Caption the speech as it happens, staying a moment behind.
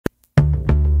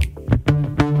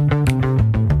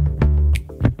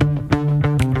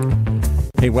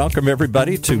welcome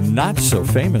everybody to Not So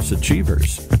Famous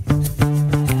Achievers.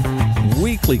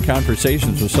 Weekly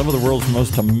conversations with some of the world's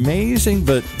most amazing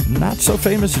but not so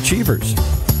famous achievers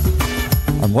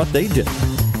on what they did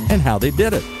and how they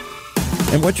did it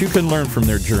and what you can learn from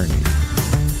their journey.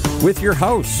 With your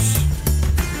hosts,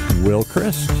 Will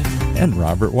Christ and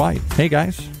Robert White. Hey,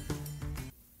 guys.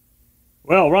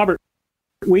 Well, Robert,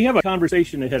 we have a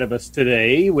conversation ahead of us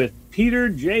today with Peter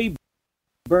J.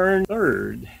 Byrne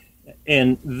III.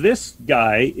 And this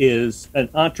guy is an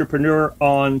entrepreneur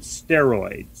on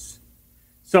steroids.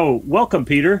 So, welcome,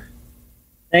 Peter.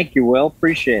 Thank you, Will.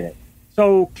 Appreciate it.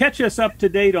 So, catch us up to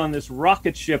date on this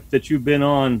rocket ship that you've been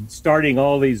on, starting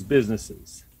all these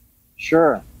businesses.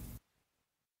 Sure.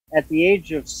 At the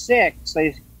age of 6,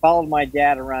 I followed my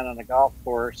dad around on a golf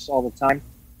course all the time,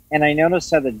 and I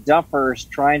noticed how the duffers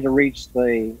trying to reach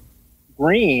the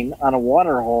green on a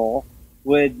water hole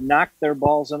would knock their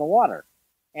balls in the water.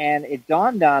 And it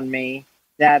dawned on me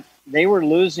that they were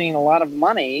losing a lot of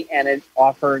money, and it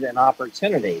offered an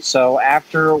opportunity. So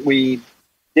after we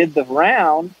did the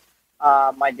round,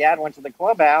 my dad went to the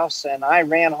clubhouse, and I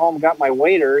ran home, got my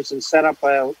waders, and set up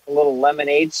a little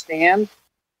lemonade stand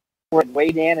where I'd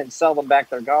wade in and sell them back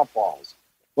their golf balls.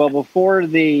 Well, before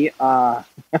the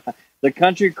the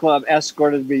country club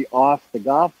escorted me off the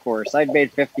golf course, I'd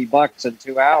made $50 in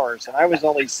 2 hours, and I was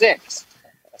only 6.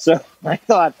 So I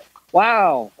thought,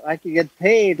 wow, I could get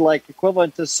paid like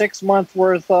equivalent to 6 months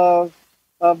worth of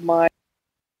my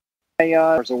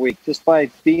hours a week just by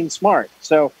being smart.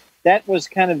 So that was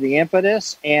kind of the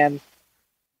impetus. And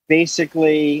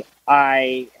basically,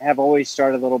 I have always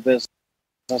started little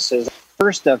businesses.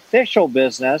 First official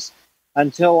business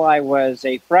until I was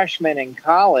a freshman in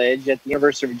college at the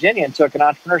University of Virginia and took an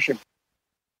entrepreneurship.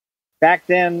 Back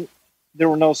then, there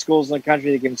were no schools in the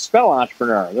country that could spell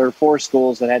entrepreneur. There were 4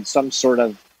 schools that had some sort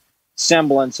of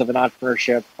semblance of an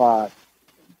entrepreneurship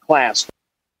class.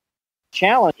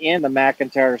 Challenge in the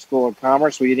McIntire School of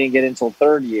Commerce, where you didn't get until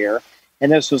 3rd year,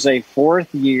 and this was a 4th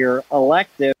year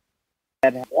elective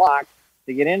that had blocked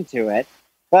to get into it.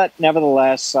 But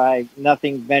nevertheless,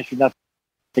 nothing ventured,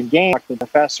 nothing gained. The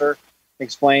professor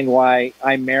explained why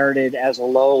I merited as a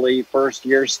lowly 1st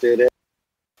year student.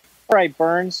 All right,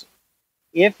 Burns,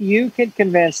 if you could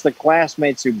convince the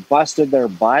classmates who busted their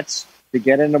butts to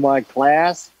get into my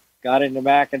class, got into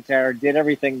McIntire, did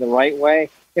everything the right way,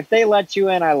 if they let you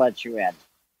in, I let you in.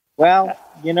 Well,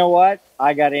 you know what?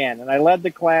 I got in, and I led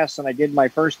the class, and I did my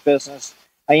first business.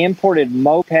 I imported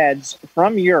mopeds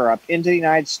from Europe into the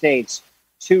United States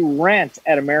to rent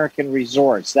at American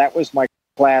resorts. That was my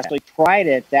class. I tried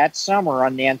it that summer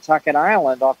on Nantucket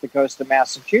Island off the coast of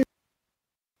Massachusetts.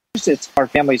 Our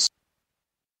family's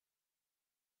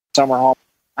summer home.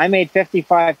 I made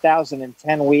 $55,000 in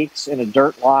 10 weeks in a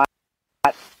dirt lot,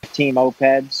 15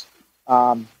 mopeds.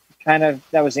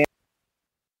 That was the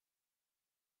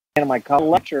end of my college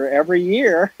lecture every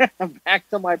year back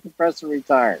till my professor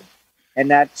retired. And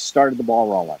that started the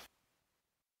ball rolling.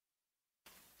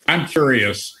 I'm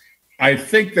curious. I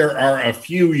think there are a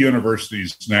few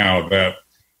universities now that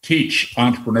teach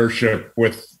entrepreneurship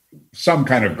with some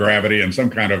kind of gravity and some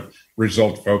kind of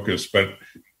result focus, but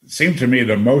it seemed to me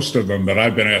that most of them that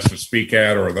I've been asked to speak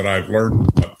at or that I've learned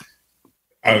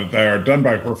they are done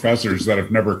by professors that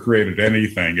have never created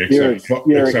anything except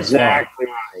exactly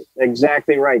right.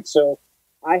 Exactly right. So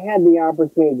I had the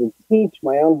opportunity to teach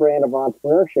my own brand of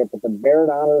entrepreneurship at the Barrett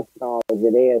Honors College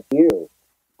at ASU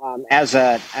as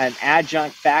an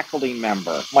adjunct faculty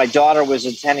member. My daughter was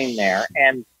attending there,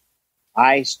 and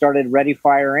I started Ready,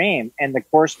 Fire, Aim, and the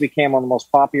course became one of the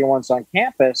most popular ones on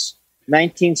campus.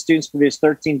 19 students produced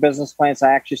 13 business plans.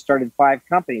 I actually started 5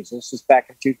 companies. This was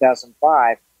back in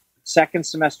 2005. Second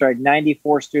semester, I had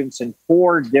 94 students in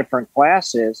 4 different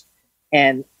classes,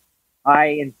 and I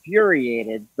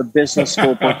infuriated the business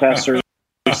school professors.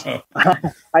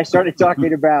 I started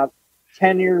talking about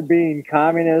tenure being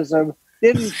communism.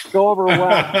 Didn't go over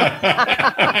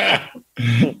well.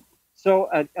 So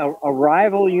a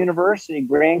rival university,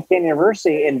 Grand Canyon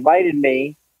University, invited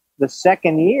me the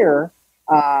second year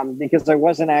because I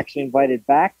wasn't actually invited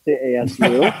back to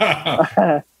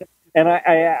ASU. And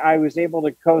I was able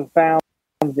to co-found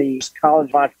the College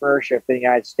of Entrepreneurship in the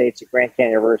United States at Grand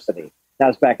Canyon University. That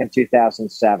was back in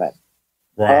 2007.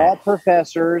 Wow. All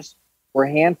professors were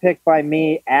handpicked by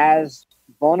me as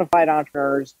bona fide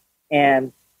entrepreneurs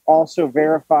and also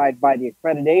verified by the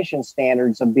accreditation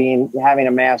standards of having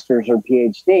a master's or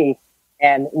PhD.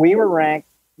 And we were ranked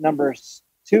number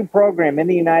 2 program in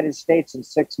the United States in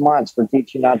 6 months for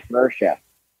teaching entrepreneurship.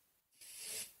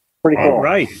 Pretty cool.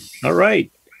 All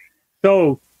right.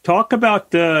 So talk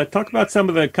about some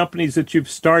of the companies that you've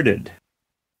started.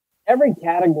 every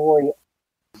category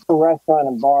for restaurant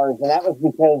and bars. And that was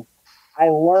because I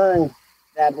learned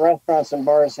that restaurants and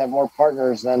bars have more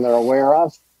partners than they're aware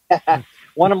of.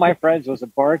 One of my friends was a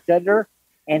bartender,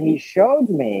 and he showed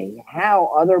me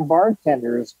how other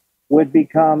bartenders would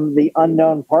become the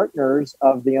unknown partners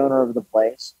of the owner of the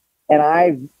place. And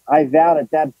I vowed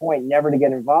at that point never to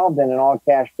get involved in an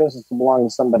all-cash business to belong to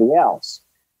somebody else.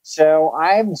 So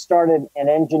I've started an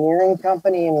engineering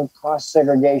company in cost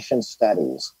segregation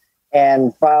studies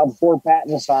and filed 4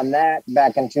 patents on that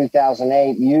back in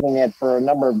 2008, using it for a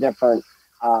number of different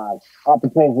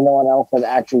opportunities no one else had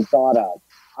actually thought of.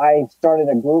 I started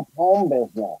a group home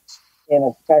business in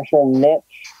a special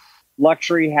niche,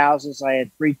 luxury houses. I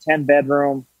had 3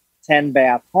 10-bedroom,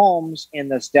 10-bath homes in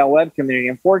the Del Webb community.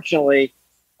 Unfortunately,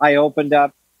 I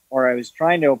was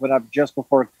trying to open up just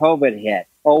before COVID hit.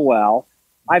 Oh, well.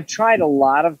 I've tried a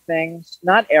lot of things.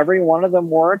 Not every one of them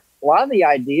worked. A lot of the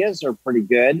ideas are pretty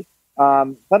good,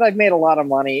 but I've made a lot of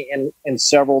money in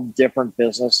several different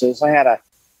businesses. I had a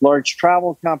large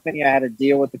travel company. I had a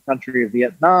deal with the country of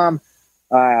Vietnam.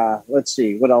 Let's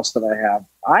see, what else did I have?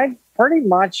 I've pretty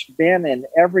much been in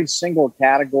every single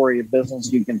category of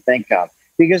business you can think of,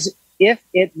 because if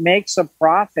it makes a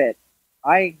profit,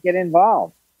 I get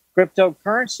involved.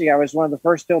 Cryptocurrency, I was one of the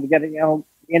first people to get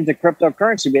into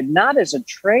cryptocurrency, but not as a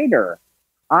trader.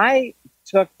 I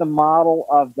took the model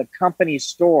of the company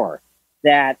store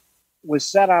that was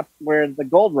set up where the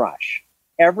gold rush.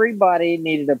 Everybody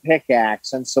needed a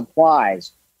pickaxe and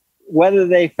supplies. Whether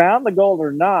they found the gold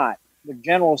or not, the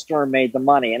general store made the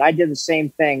money. And I did the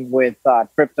same thing with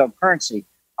cryptocurrency.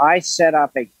 I set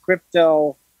up a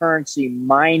cryptocurrency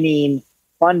mining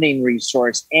funding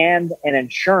resource and an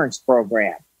insurance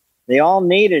program. They all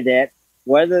needed it.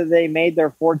 Whether they made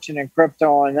their fortune in crypto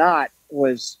or not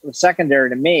was secondary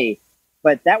to me.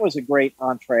 But that was a great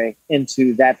entree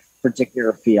into that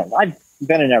particular field. I've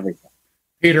been in everything.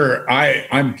 Peter,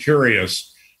 I'm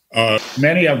curious.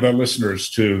 Many of the listeners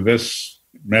to this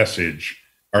message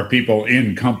are people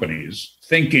in companies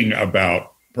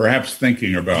perhaps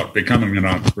thinking about becoming an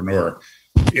entrepreneur.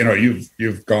 You know,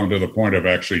 you've gone to the point of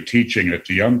actually teaching it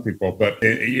to young people, but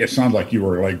it sounds like you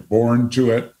were like born to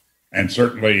it and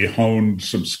certainly honed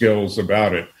some skills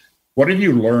about it. What have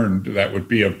you learned that would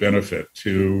be of benefit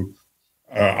to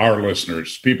our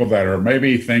listeners, people that are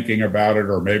maybe thinking about it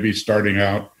or maybe starting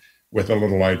out with a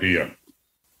little idea?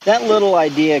 That little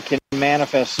idea can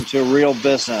manifest into a real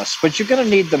business, but you're going to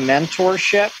need the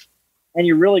mentorship and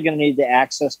you're really going to need the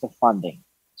access to funding.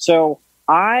 So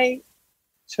I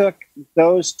took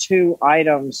those 2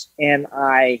 items and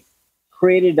I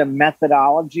created a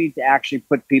methodology to actually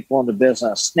put people into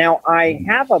business. Now, I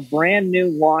have a brand new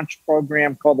launch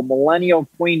program called the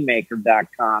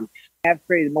millennialqueenmaker.com. I have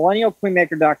created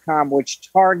millennialqueenmaker.com,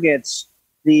 which targets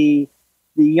the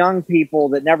young people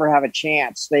that never have a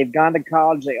chance. They've gone to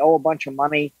college. They owe a bunch of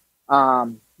money.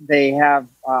 They have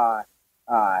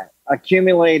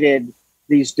accumulated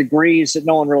these degrees that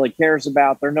no one really cares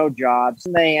about. There are no jobs.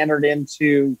 And they entered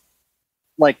into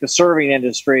like the serving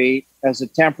industry as a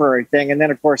temporary thing. And then,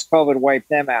 of course, COVID wiped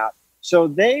them out. So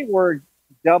they were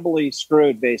doubly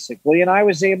screwed, basically. And I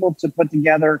was able to put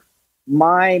together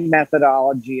my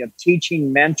methodology of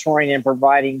teaching, mentoring, and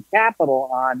providing capital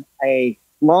on a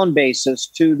loan basis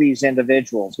to these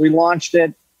individuals. We launched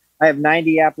it. I have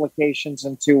 90 applications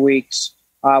in 2 weeks.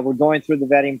 We're going through the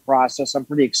vetting process. I'm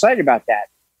pretty excited about that.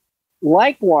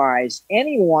 Likewise,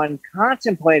 anyone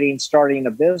contemplating starting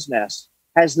a business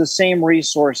has the same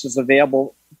resources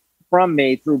available from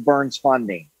me through Burns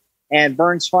Funding. And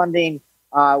Burns Funding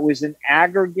was an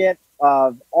aggregate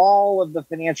of all of the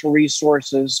financial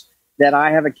resources that I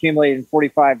have accumulated in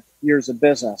 45 years of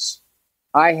business.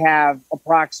 I have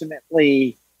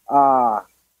approximately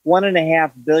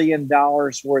 $1.5 billion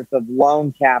worth of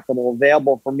loan capital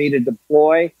available for me to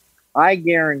deploy. I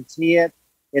guarantee it.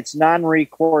 It's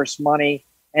non-recourse money,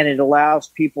 and it allows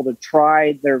people to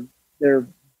try their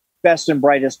best and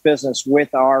brightest business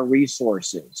with our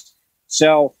resources.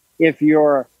 So if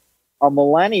you're a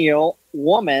millennial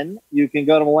woman, you can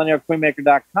go to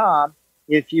millennialqueenmaker.com.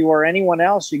 If you are anyone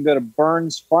else, you can go to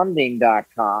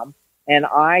burnsfunding.com, and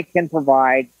I can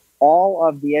provide all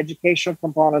of the educational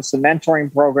components, the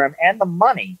mentoring program, and the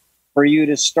money for you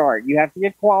to start. You have to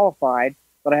get qualified,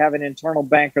 but I have an internal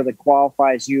banker that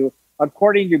qualifies you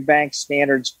according to bank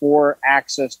standards for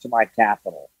access to my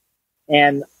capital.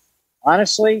 And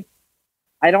honestly,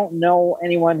 I don't know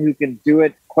anyone who can do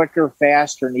it quicker,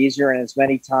 faster, and easier, and as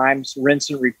many times, rinse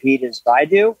and repeat as I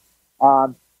do.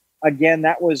 Again,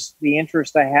 that was the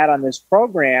interest I had on this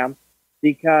program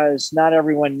because not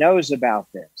everyone knows about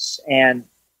this. And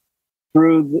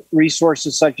through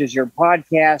resources such as your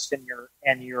podcast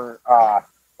and your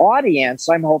audience,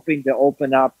 I'm hoping to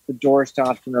open up the doors to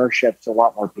entrepreneurship to a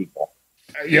lot more people.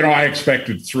 I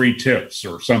expected 3 tips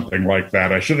or something like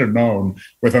that. I should have known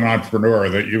with an entrepreneur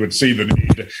that you would see the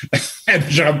need and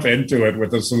jump into it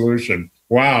with a solution.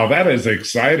 Wow, that is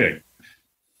exciting.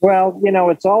 Well,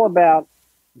 it's all about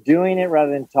doing it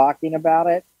rather than talking about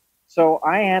it. So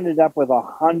I ended up with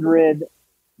 100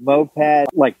 moped,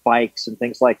 like bikes and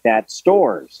things like that,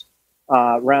 stores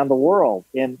around the world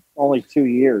in only 2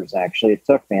 years, actually. It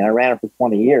took me, and I ran it for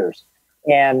 20 years.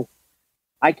 And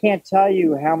I can't tell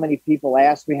you how many people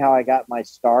asked me how I got my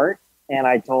start, and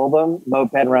I told them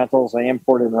moped rentals, I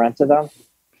imported and rented them,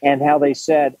 and how they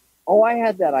said, oh, I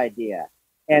had that idea.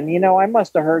 And, I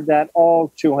must have heard that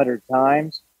all 200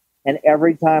 times. And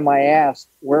every time I asked,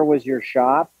 where was your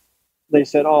shop? They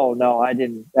said, oh, no, I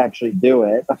didn't actually do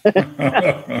it.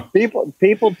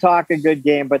 People talk a good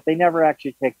game, but they never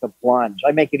actually take the plunge.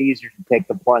 I make it easier to take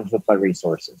the plunge with my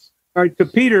resources. All right, so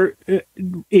Peter,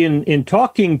 in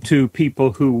talking to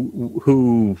people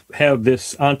who have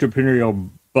this entrepreneurial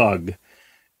bug,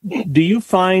 do you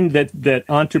find that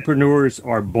entrepreneurs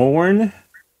are born,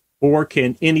 or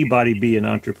can anybody be an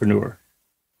entrepreneur?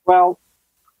 Well,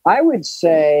 I would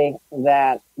say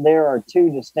that there are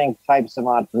 2 distinct types of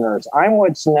entrepreneurs. I'm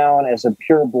what's known as a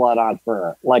pure blood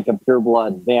entrepreneur, like a pure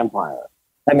blood vampire.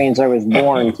 That means I was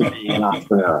born to be an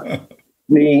entrepreneur.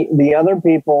 The other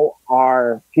people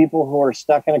are people who are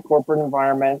stuck in a corporate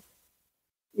environment,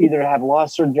 either have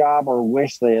lost their job or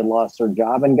wish they had lost their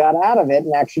job and got out of it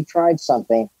and actually tried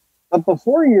something. But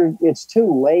before it's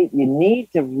too late, you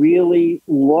need to really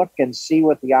look and see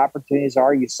what the opportunities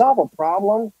are. You solve a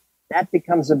problem, that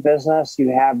becomes a business.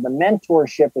 You have the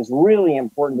mentorship is really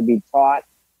important to be taught,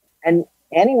 and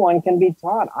anyone can be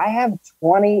taught. I have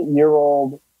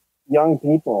 20-year-old young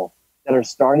people that are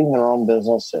starting their own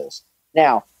businesses.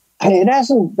 Now, it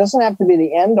doesn't have to be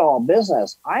the end-all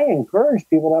business. I encourage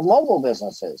people to have multiple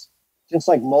businesses. Just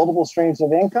like multiple streams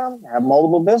of income, have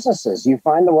multiple businesses. You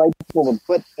find the right people to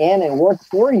put in and work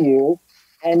for you,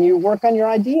 and you work on your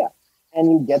idea. And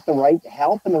you get the right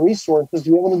help and the resources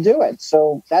to be able to do it.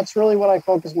 So that's really what I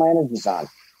focus my energies on.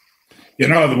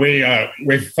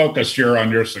 We focused here on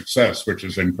your success, which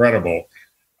is incredible.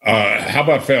 How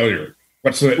about failure?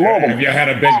 Have you had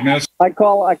a big miss? I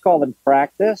call them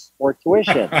practice or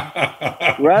tuition.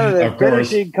 Rather than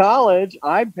finishing college,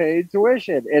 I paid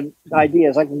tuition. And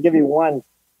ideas, I can give you one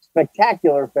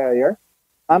spectacular failure.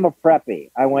 I'm a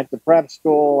preppy. I went to prep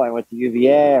school. I went to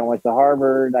UVA. I went to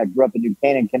Harvard. I grew up in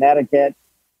Canaan, Connecticut.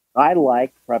 I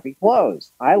like preppy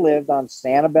clothes. I lived on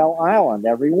Sanibel Island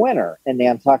every winter and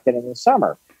Nantucket in the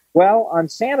summer. Well, on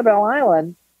Sanibel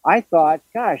Island, I thought,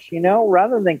 gosh,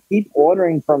 rather than keep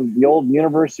ordering from the old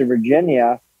University of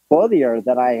Virginia clothier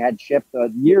that I had shipped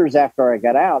years after I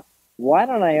got out, why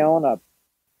don't I own a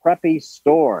preppy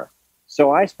store?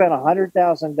 So I spent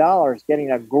 $100,000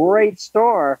 getting a great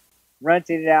store,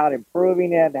 renting it out,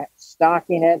 improving it,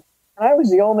 stocking it, and I was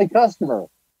the only customer.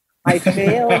 I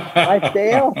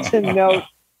failed to note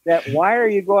that why are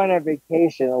you going on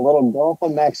vacation in a little Gulf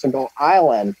of Mexico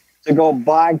island to go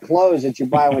buy clothes that you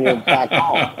buy when you're back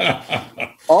home?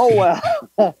 Oh,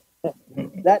 well,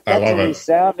 that's a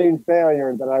resounding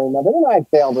failure that I remember. And I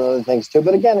failed at other things too,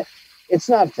 but again, it's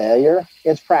not failure,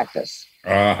 it's practice.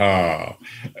 Well,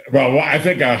 I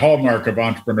think a hallmark of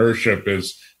entrepreneurship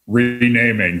is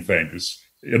renaming things.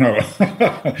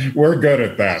 We're good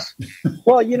at that.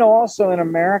 Well, also in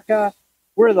America,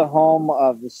 we're the home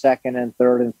of the second and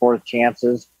third and fourth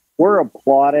chances. We're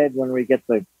applauded when we get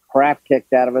the crap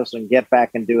kicked out of us and get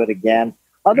back and do it again.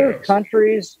 Other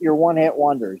countries, you're one-hit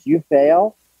wonders. You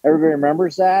fail, everybody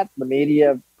remembers that. The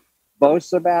media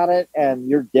boasts about it, and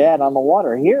you're dead on the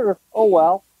water. Here, oh,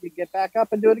 well, you get back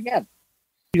up and do it again.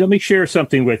 Let me share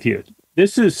something with you.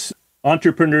 This is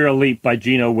Entrepreneurial Leap by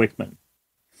Gino Wickman.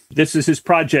 This is his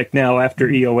project now after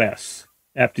EOS,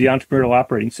 after the Entrepreneurial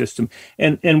Operating System.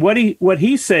 And what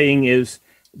he's saying is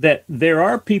that there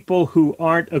are people who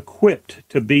aren't equipped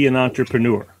to be an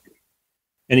entrepreneur.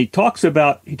 And he talks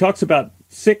about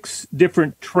 6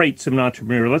 different traits of an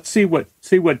entrepreneur. Let's see what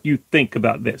you think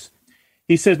about this.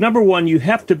 He says, number 1, you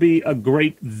have to be a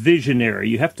great visionary.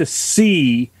 You got to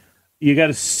see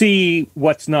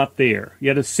what's not there. You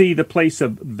got to see the place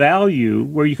of value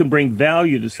where you can bring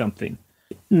value to something.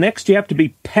 Next, you have to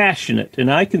be passionate, and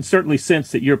I can certainly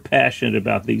sense that you're passionate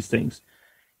about these things.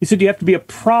 He said you have to be a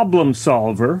problem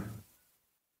solver,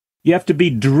 you have to be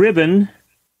driven,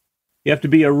 you have to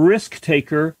be a risk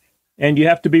taker, and you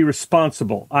have to be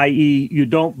responsible, i.e., you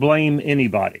don't blame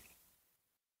anybody.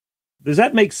 Does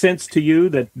that make sense to you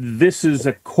that this is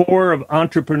a core of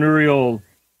entrepreneurial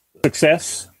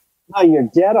success? No, you're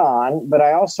dead on, but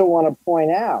I also want to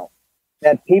point out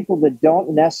that people that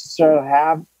don't necessarily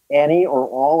have any or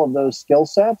all of those skill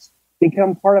sets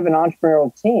become part of an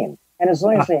entrepreneurial team. And as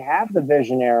long as they have the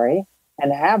visionary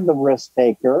and have the risk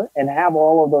taker and have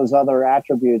all of those other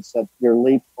attributes that your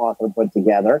LEAP author put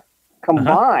together,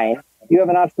 combined, you have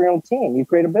an entrepreneurial team. You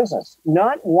create a business.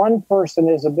 Not one person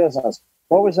is a business.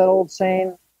 What was that old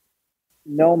saying?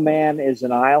 No man is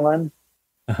an island.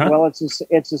 Well, it's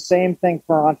the same thing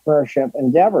for entrepreneurship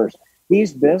endeavors.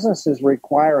 These businesses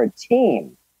require a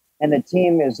team, and the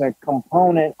team is a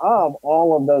component of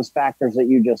all of those factors that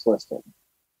you just listed.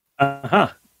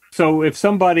 So if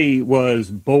somebody was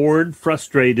bored,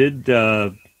 frustrated,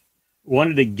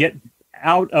 wanted to get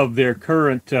out of their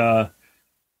current the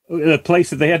place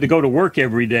that they had to go to work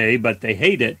every day, but they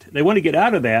hate it, they want to get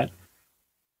out of that.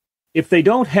 If they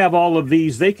don't have all of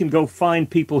these, they can go find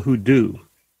people who do.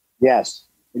 Yes,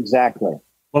 exactly.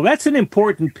 Well, that's an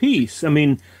important piece. I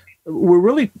mean,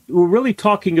 we're really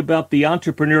talking about the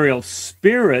entrepreneurial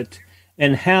spirit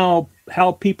and how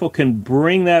people can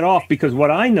bring that off. Because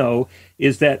what I know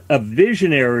is that a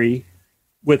visionary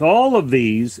with all of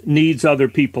these needs other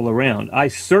people around. I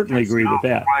certainly agree with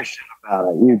that. No question about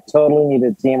it. You totally need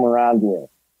a team around you.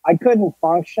 I couldn't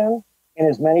function in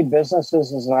as many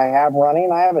businesses as I have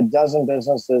running. I have a dozen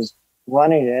businesses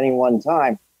running at any one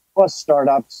time, plus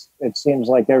startups. It seems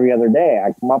like every other day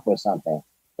I come up with something.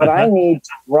 But I need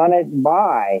to run it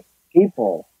by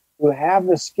people who have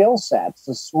the skill sets,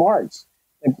 the smarts,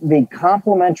 the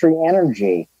complementary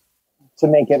energy to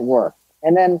make it work.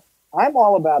 And then I'm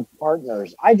all about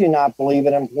partners. I do not believe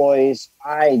in employees.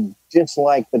 I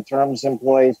dislike the terms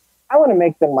employees. I want to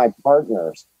make them my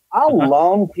partners. I'll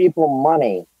loan people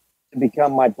money to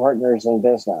become my partners in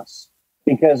business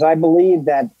because I believe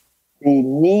that the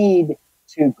need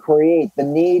to create, the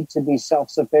need to be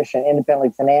self-sufficient,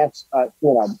 independently finance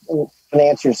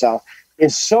yourself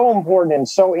is so important and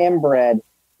so inbred.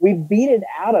 We beat it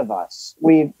out of us.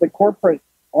 The corporate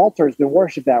altar's been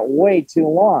worshipped that way too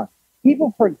long.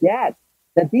 People forget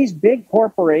that these big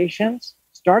corporations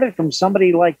started from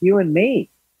somebody like you and me.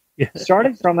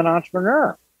 Started from an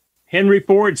entrepreneur. Henry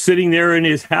Ford sitting there in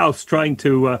his house trying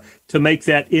to make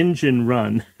that engine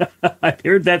run. I've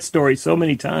heard that story so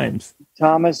many times.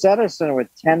 Thomas Edison with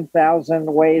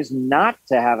 10,000 ways not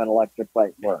to have an electric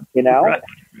light work, you know?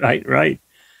 Right.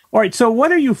 All right, so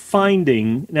what are you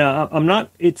finding? Now,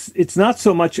 it's not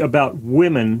so much about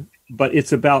women, but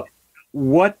it's about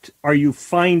what are you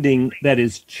finding that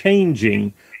is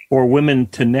changing for women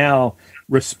to now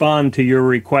respond to your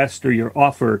request or your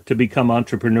offer to become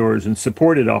entrepreneurs and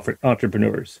supported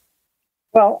entrepreneurs?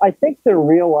 Well, I think they're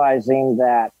realizing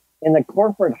that in the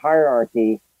corporate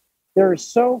hierarchy, there are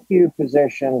so few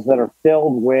positions that are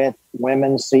filled with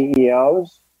women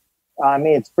CEOs. I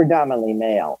mean, it's predominantly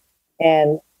male.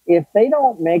 And if they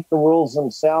don't make the rules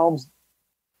themselves,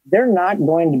 they're not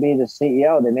going to be the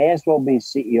CEO. They may as well be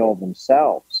CEO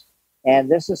themselves.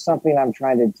 And this is something I'm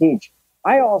trying to teach.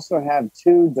 I also have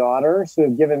 2 daughters who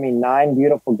have given me 9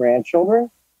 beautiful grandchildren,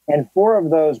 and 4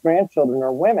 of those grandchildren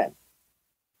are women,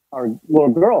 are little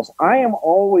girls. I am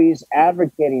always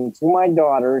advocating to my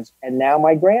daughters and now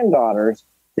my granddaughters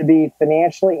to be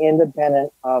financially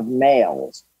independent of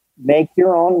males. Make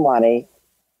your own money.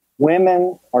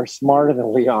 Women are smarter than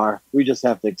we are. We just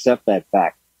have to accept that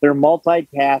fact. They're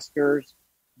multitaskers.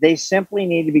 They simply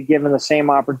need to be given the same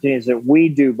opportunities that we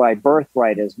do by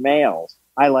birthright as males.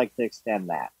 I like to extend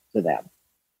that to them.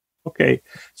 Okay.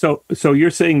 So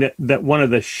you're saying that one of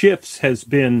the shifts has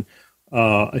been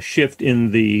a shift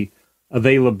in the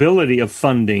availability of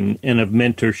funding and of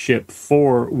mentorship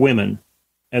for women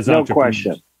as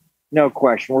entrepreneurs. No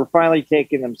question. We're finally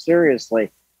taking them seriously.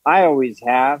 I always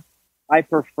have. I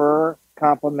prefer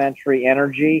complementary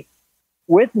energy.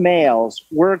 With males,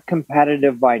 we're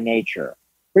competitive by nature.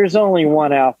 There's only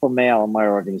one alpha male in my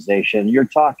organization. You're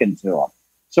talking to him.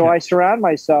 So I surround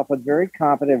myself with very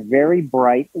competent, very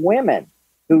bright women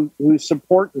who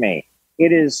support me.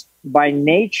 It is by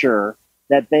nature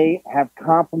that they have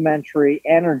complementary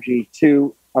energy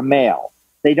to a male.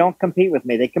 They don't compete with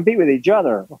me. They compete with each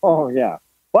other. Oh, yeah.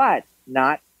 But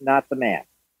not the man.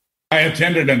 I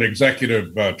attended an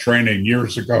executive training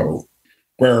years ago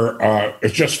where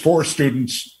it's just 4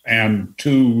 students and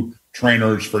 2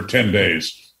 trainers for 10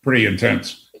 days. Pretty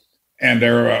intense. And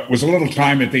there was a little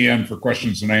time at the end for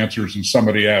questions and answers, and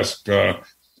somebody asked,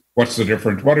 what's the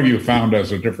difference? What have you found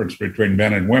as a difference between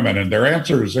men and women? And their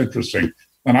answer is interesting,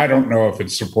 and I don't know if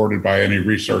it's supported by any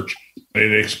research.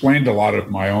 It explained a lot of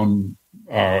my own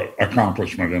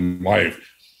accomplishment in life.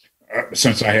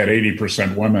 since I had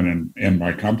 80% women in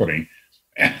my company.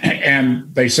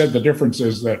 And they said the difference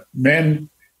is that men,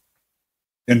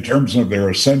 in terms of their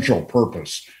essential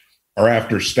purpose, are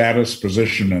after status,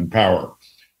 position, and power.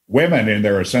 Women, in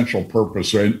their essential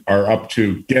purpose, are up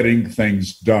to getting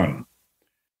things done.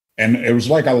 And it was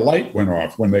like a light went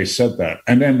off when they said that.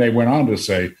 And then they went on to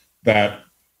say that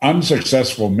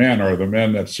unsuccessful men are the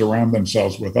men that surround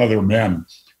themselves with other men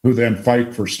who then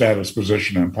fight for status,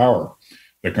 position, and power,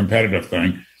 the competitive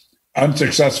thing.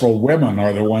 Unsuccessful women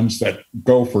are the ones that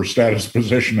go for status,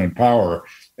 position, and power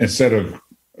instead of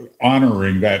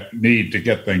honoring that need to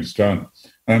get things done.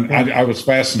 And I was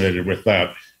fascinated with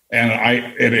that. And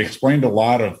it explained a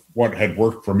lot of what had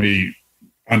worked for me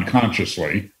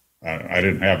unconsciously. I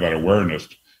didn't have that awareness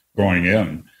going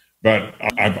in, but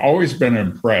I've always been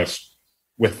impressed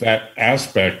with that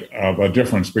aspect of a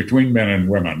difference between men and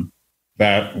women,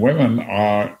 that women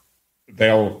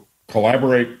they'll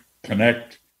collaborate,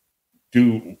 connect,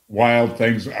 do wild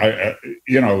things. At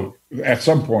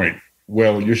some point,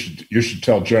 Will, you should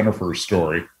tell Jennifer's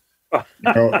story.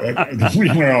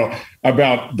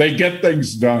 About they get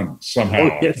things done somehow.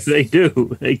 Oh, yes, they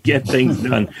do. They get things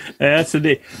done. That's the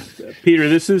day. Peter,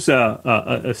 this is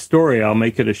a story. I'll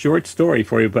make it a short story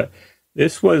for you, but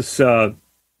this was 5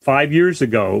 years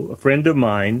ago. A friend of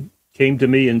mine came to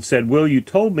me and said, Will, you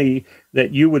told me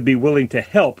that you would be willing to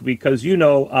help because,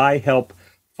 I help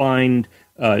find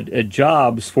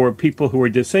jobs for people who are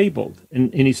disabled.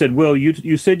 And he said, Will,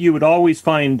 you said you would always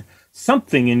find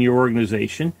something in your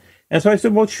organization. And so I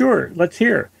said, well, sure, let's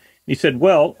hear. He said,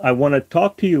 well, I want to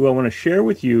talk to you. I want to share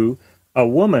with you a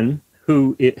woman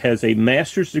who has a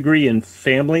master's degree in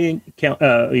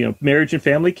marriage and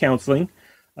family counseling.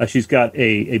 She's got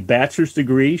a bachelor's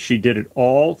degree. She did it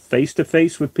all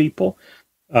face-to-face with people.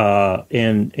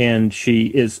 And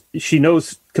she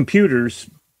knows computers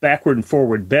backward and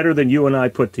forward better than you and I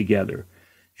put together.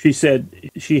 She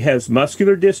said she has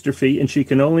muscular dystrophy and she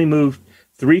can only move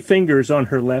 3 fingers on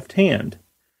her left hand.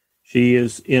 She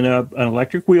is in an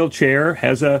electric wheelchair,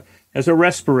 has a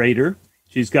respirator.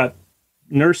 She's got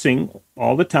nursing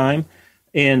all the time,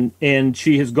 and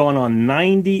she has gone on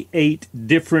 98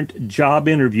 different job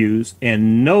interviews,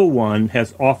 and no one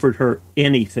has offered her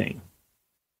anything.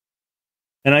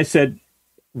 And I said,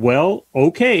 well,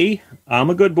 okay, I'm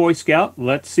a good Boy Scout.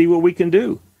 Let's see what we can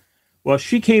do. Well,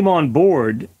 she came on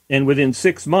board, and within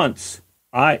 6 months,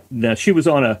 she was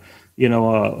on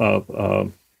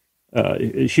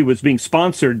she was being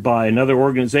sponsored by another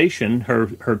organization.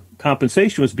 Her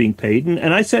compensation was being paid.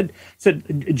 And I said,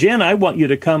 Jen, I want you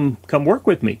to come work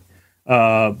with me.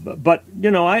 But,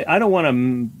 I don't want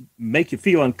to make you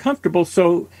feel uncomfortable.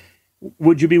 So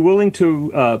would you be willing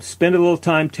to spend a little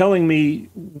time telling me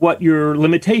what your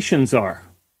limitations are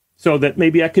so that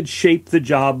maybe I could shape the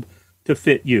job to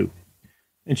fit you?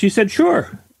 And she said,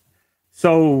 sure.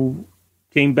 So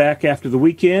came back after the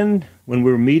weekend when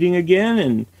we were meeting again,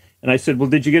 and I said, well,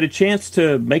 did you get a chance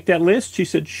to make that list? She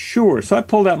said, sure. So I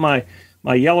pulled out my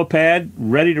yellow pad,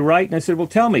 ready to write, and I said, well,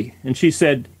 tell me. And she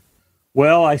said,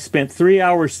 well, I spent 3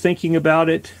 hours thinking about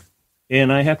it,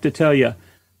 and I have to tell you,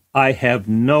 I have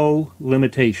no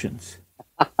limitations.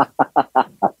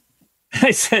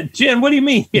 I said, Jen, what do you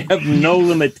mean you have no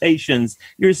limitations?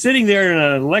 You're sitting there in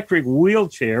an electric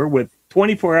wheelchair with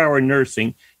 24-hour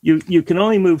nursing. You can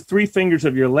only move 3 fingers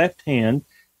of your left hand.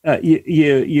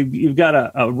 You've got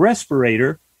a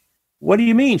respirator. What do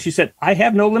you mean? She said, I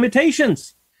have no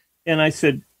limitations. And I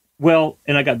said, well,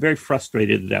 and I got very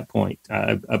frustrated at that point.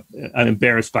 I'm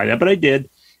embarrassed by that, but I did.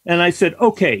 And I said,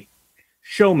 okay,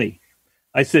 show me.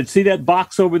 I said, see that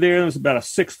box over there? It was about a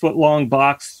 6-foot long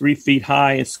box, 3 feet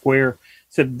high and square. I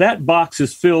said, that box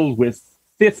is filled with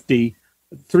 50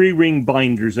 3-ring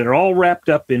binders that are all wrapped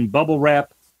up in bubble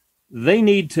wrap. They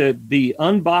need to be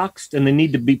unboxed and they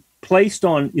need to be placed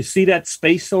on, you see that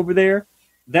space over there?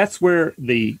 That's where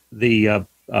the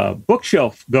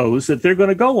bookshelf goes that they're going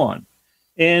to go on.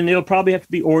 And it'll probably have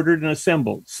to be ordered and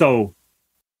assembled. So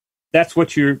that's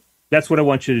what I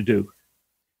want you to do.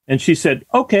 And she said,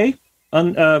 okay,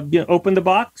 open the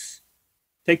box,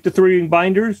 take the 3-ring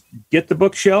binders, get the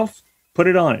bookshelf, put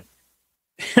it on it.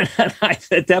 And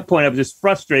at that point, I was just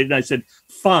frustrated. And I said,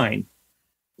 fine.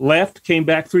 Left, came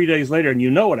back 3 days later. And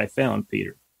you know what I found,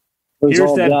 Peter?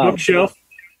 Here's that bookshelf.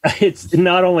 It's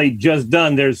not only just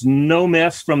done, there's no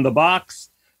mess from the box.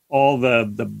 All the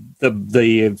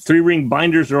 3-ring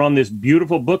binders are on this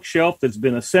beautiful bookshelf that's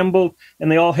been assembled,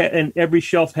 and and every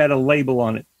shelf had a label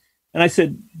on it. And I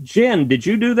said, Jen, did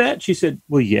you do that? She said,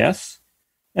 well, yes.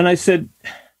 And I said,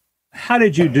 how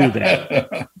did you do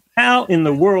that? How in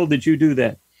the world did you do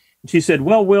that? And she said,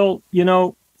 well, Will,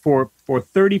 for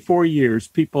 34 years,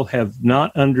 people have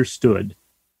not understood.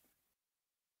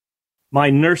 My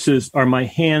nurses are my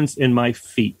hands and my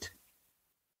feet.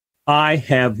 I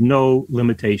have no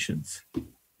limitations.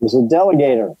 He's a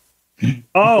delegator.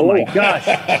 Oh my gosh.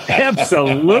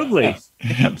 Absolutely.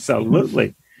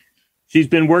 Absolutely. She's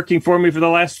been working for me for the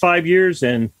last 5 years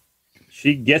and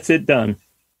she gets it done.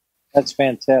 That's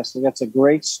fantastic. That's a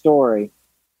great story.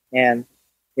 And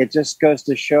it just goes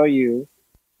to show you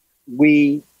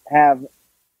we have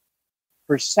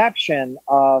perception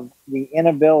of the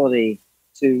inability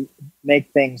to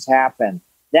make things happen.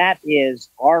 That is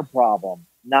our problem,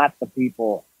 not the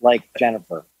people like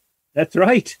Jennifer. That's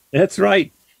right. That's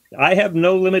right. I have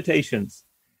no limitations.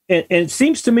 And it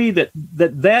seems to me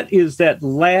that is that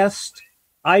last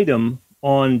item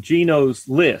on Gino's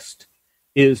list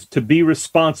is to be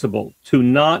responsible, to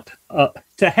not,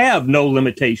 to have no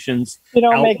limitations. You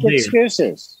don't make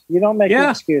excuses. You don't make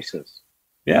excuses.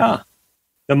 Yeah.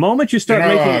 The moment you start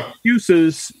making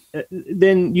excuses,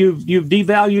 then you've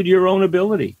devalued your own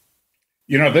ability.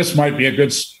 This might be a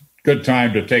good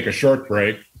time to take a short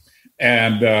break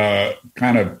and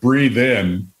kind of breathe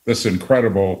in this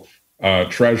incredible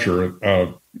treasure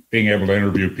of being able to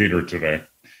interview Peter today.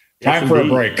 Time for a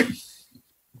break.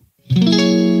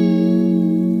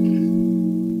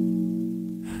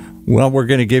 Well, we're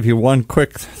going to give you one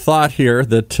quick thought here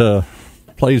that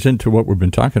plays into what we've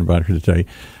been talking about here today.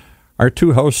 Our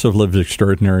two hosts have lived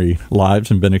extraordinary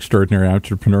lives and been extraordinary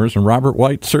entrepreneurs, and Robert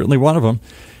White, certainly one of them.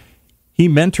 He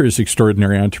mentors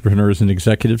extraordinary entrepreneurs and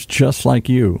executives just like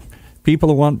you, people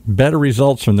who want better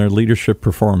results from their leadership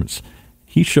performance.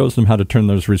 He shows them how to turn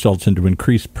those results into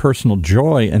increased personal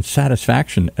joy and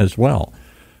satisfaction as well.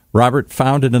 Robert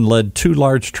founded and led 2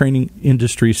 large training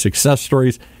industry success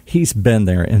stories. He's been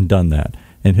there and done that,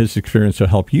 and his experience will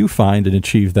help you find and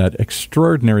achieve that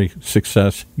extraordinary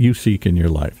success you seek in your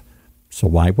life. So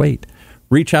why wait?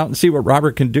 Reach out and see what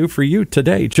Robert can do for you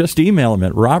today. Just email him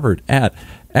at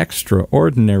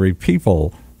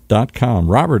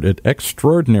robert@extraordinarypeople.com,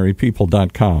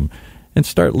 robert@extraordinarypeople.com, and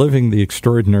start living the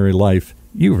extraordinary life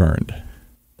you've earned.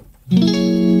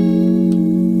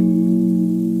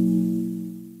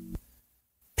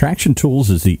 Traction Tools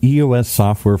is the EOS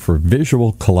software for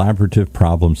visual collaborative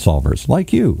problem solvers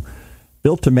like you,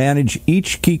 built to manage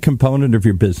each key component of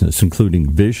your business,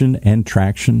 including vision and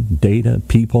traction, data,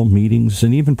 people, meetings,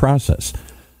 and even process.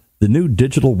 The new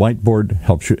digital whiteboard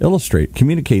helps you illustrate,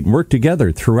 communicate, and work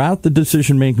together throughout the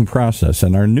decision-making process,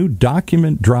 and our new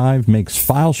document drive makes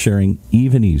file sharing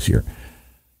even easier.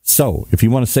 So, if you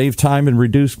want to save time and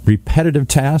reduce repetitive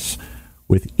tasks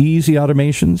with easy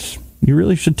automations, you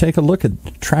really should take a look at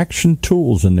Traction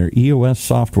Tools and their EOS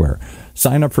software.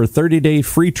 Sign up for a 30-day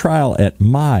free trial at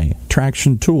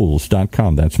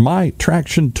mytractiontools.com. That's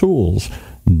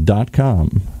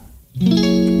mytractiontools.com.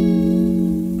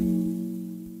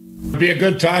 It'd be a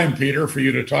good time, Peter, for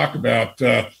you to talk about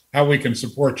how we can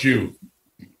support you.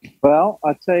 Well,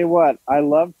 I'll tell you what, I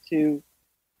love to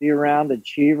be around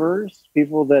achievers,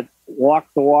 people that walk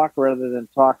the walk rather than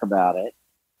talk about it.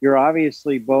 You're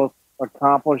obviously both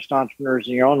accomplished entrepreneurs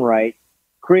in your own right,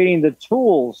 creating the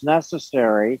tools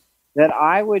necessary that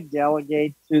I would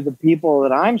delegate to the people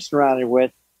that I'm surrounded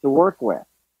with to work with.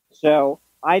 So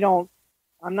I'm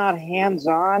not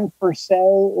hands-on per se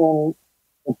in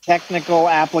the technical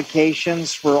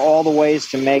applications for all the ways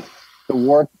to make the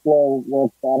workflow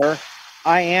work better.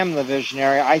 I am the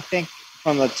visionary. I think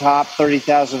from the top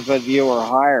 30,000 foot view or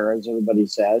higher, as everybody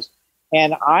says.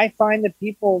 And I find the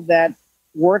people that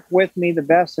work with me the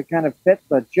best to kind of fit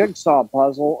the jigsaw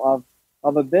puzzle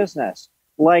of a business.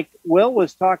 Like Will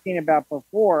was talking about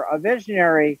before, a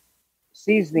visionary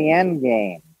sees the end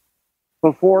game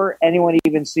before anyone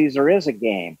even sees there is a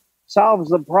game, solves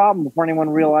the problem before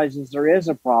anyone realizes there is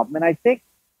a problem. And I think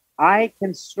I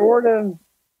can sort of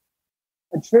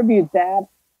attribute that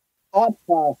thought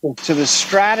process to the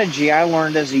strategy I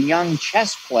learned as a young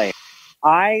chess player.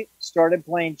 I started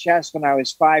playing chess when I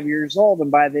was 5 years old,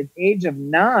 and by the age of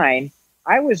 9,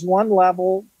 I was one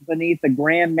level beneath the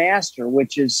grandmaster,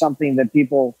 which is something that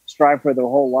people strive for their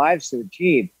whole lives to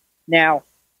achieve. Now,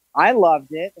 I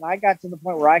loved it, and I got to the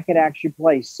point where I could actually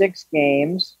play 6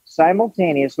 games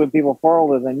simultaneous with people far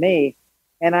older than me,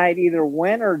 and I'd either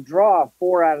win or draw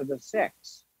 4 out of the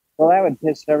 6. Well, that would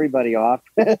piss everybody off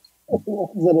that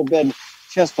have been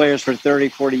chess players for 30,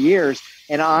 40 years.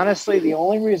 And honestly, the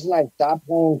only reason I stopped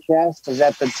playing chess is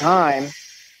at the time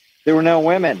there were no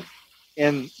women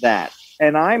in that.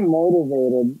 And I'm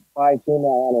motivated by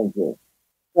female energy.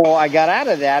 So I got out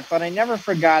of that, but I never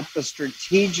forgot the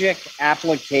strategic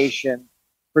application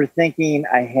for thinking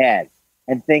ahead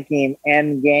and thinking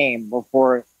end game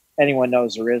before anyone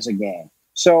knows there is a game.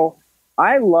 So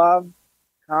I love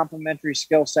complementary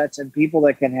skill sets and people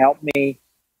that can help me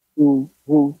who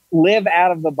live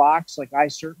out of the box like I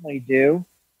certainly do,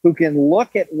 who can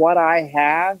look at what I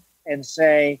have and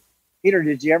say, Peter,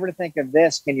 did you ever think of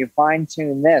this? Can you fine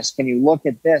tune this? Can you look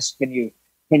at this? Can you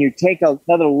take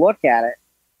another look at it?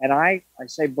 And I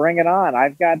say, bring it on.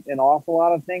 I've got an awful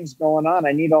lot of things going on.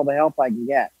 I need all the help I can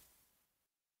get.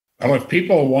 Well, if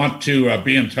people want to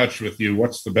be in touch with you,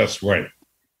 what's the best way?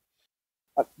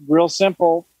 Real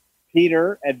simple,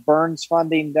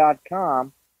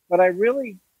 peter@burnsfunding.com. But I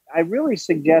really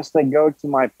suggest they go to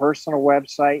my personal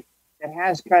website. It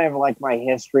has kind of like my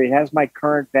history. It has my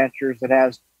current ventures. It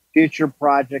has future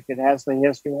project. It has the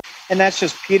history. And that's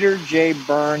just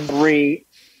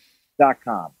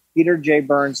peterjburns3.com.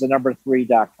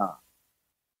 peterjburns3.com.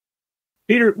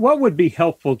 Peter, what would be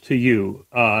helpful to you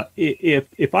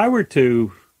if I were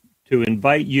to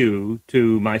invite you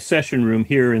to my session room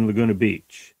here in Laguna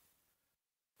Beach?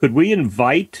 Could we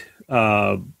invite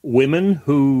women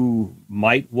who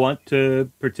might want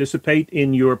to participate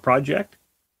in your project?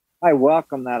 I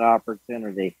welcome that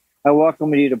opportunity. I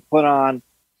welcome you to put on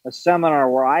a seminar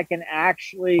where I can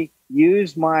actually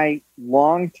use my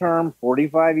long-term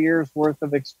 45 years worth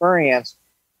of experience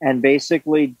and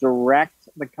basically direct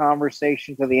the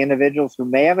conversation to the individuals who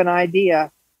may have an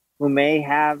idea, who may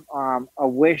have a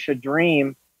wish, a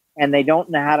dream, and they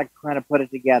don't know how to kind of put it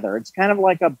together. It's kind of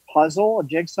like a puzzle, a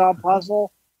jigsaw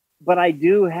puzzle, but I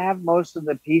do have most of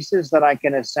the pieces that I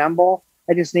can assemble.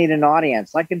 I just need an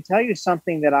audience. I can tell you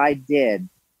something that I did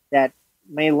that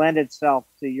may lend itself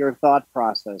to your thought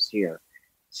process here.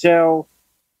 So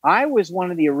I was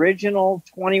one of the original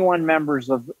 21 members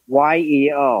of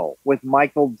YEO with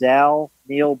Michael Dell,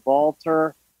 Neil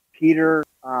Balter, Peter,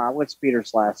 what's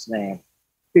Peter's last name?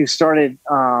 He started,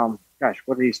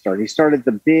 what did he start? He started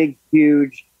the big,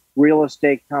 huge real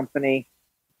estate company,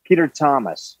 Peter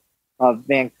Thomas of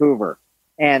Vancouver.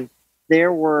 And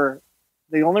there were,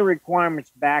 the only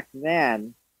requirements back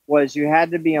then was you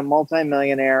had to be a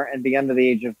multimillionaire and be under the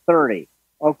age of 30.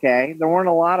 Okay, there weren't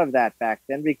a lot of that back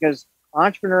then because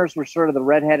entrepreneurs were sort of the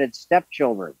redheaded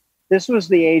stepchildren. This was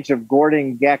the age of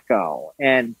Gordon Gekko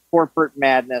and corporate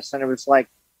madness. And it was like,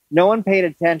 no one paid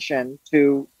attention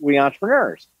to we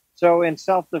entrepreneurs. So in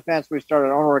self-defense, we started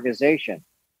our own organization.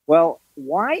 Well,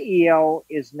 YEO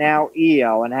is now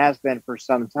EO and has been for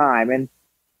some time. And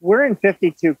we're in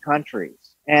 52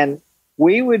 countries. And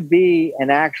we would be an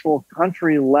actual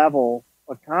country level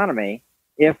economy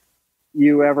if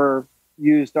you ever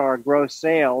used our gross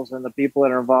sales and the people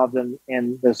that are involved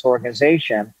in this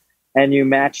organization, and you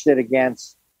matched it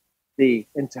against the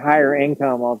entire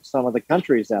income of some of the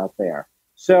countries out there.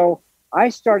 So I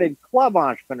started Club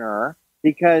Entrepreneur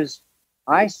because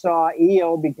I saw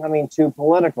EO becoming too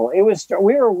political.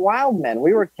 We were wild men,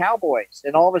 we were cowboys,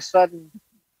 and all of a sudden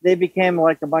they became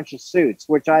like a bunch of suits,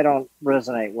 which I don't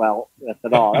resonate well with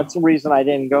at all. That's the reason I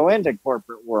didn't go into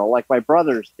corporate world like my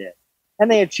brothers did. And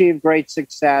they achieved great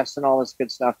success and all this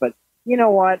good stuff. But you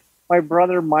know what? My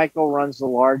brother Michael runs the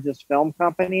largest film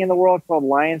company in the world called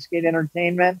Lionsgate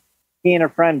Entertainment. He and a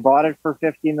friend bought it for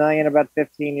 $50 million about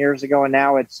 15 years ago, and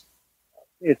now it's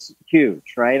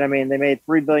huge, right? I mean, they made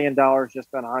 $3 billion just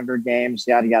on Hunger Games,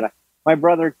 yada, yada. My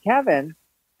brother Kevin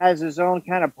has his own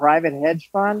kind of private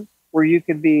hedge fund where you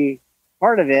could be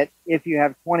part of it if you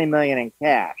have $20 million in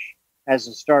cash as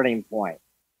a starting point.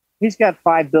 He's got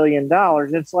 $5 billion.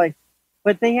 It's like,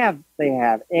 but they have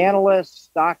analysts,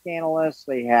 stock analysts,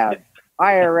 they have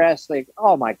IRS,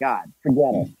 oh my God,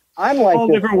 forget it. I'm like whole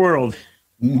different world.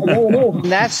 And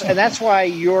that's why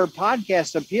your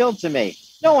podcast appealed to me.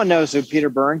 No one knows who Peter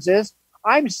Burns is.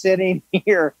 I'm sitting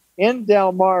here in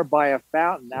Del Mar by a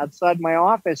fountain outside my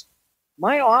office.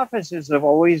 My offices have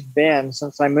always been,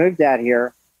 since I moved out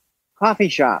here, coffee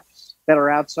shops that are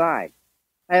outside.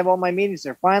 I have all my meetings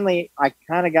there. Finally, I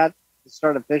kind of got to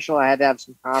start official. I had to have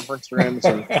some conference rooms,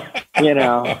 and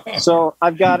so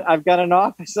I've got an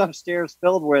office upstairs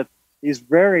filled with these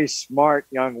very smart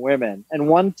young women and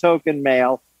one token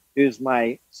male who's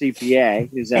my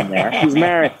CPA who's in there.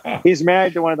 He's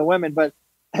married to one of the women. But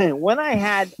when I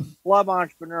had Club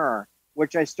Entrepreneur,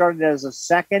 which I started as a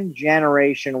second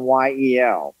generation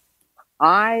YEO,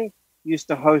 I used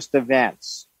to host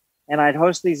events. And I'd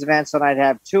host these events and I'd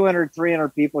have 200, 300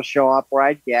 people show up where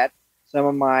I'd get some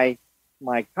of my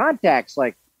contacts,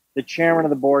 like the chairman of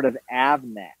the board of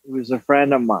Avnet, who was a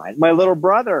friend of mine. My little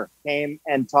brother came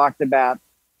and talked about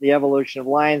the evolution of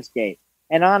Lionsgate,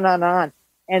 and on and on.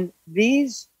 And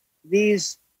these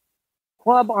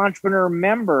Club Entrepreneur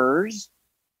members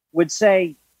would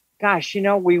say, gosh,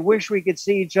 we wish we could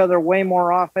see each other way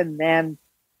more often than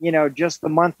just the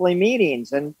monthly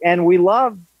meetings, and we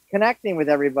love connecting with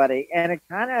everybody. And it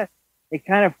kind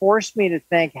of forced me to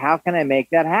think, how can I make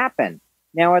that happen?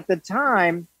 Now, at the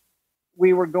time,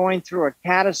 we were going through a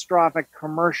catastrophic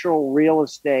commercial real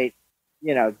estate,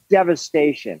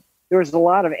 devastation. There was a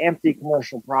lot of empty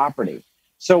commercial property.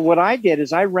 So what I did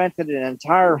is I rented an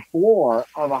entire floor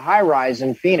of a high rise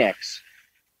in Phoenix,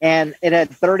 and it had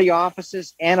 30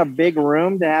 offices and a big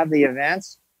room to have the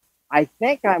events. I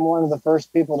think I'm one of the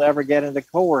first people to ever get into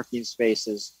co-working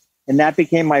spaces. And that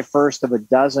became my first of a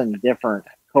dozen different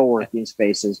co-working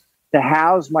spaces to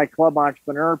house my club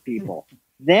entrepreneur people.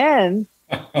 Then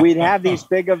we'd have these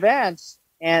big events,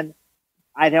 and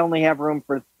I'd only have room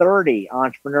for 30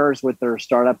 entrepreneurs with their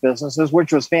startup businesses,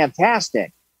 which was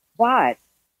fantastic. But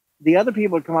the other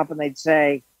people would come up and they'd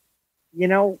say,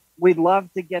 we'd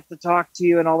love to get to talk to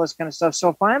you and all this kind of stuff.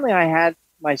 So finally I had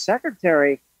my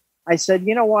secretary, I said,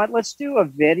 you know what, let's do a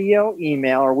video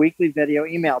email or weekly video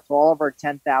email to all of our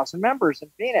 10,000 members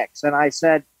in Phoenix. And I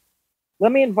said,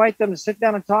 let me invite them to sit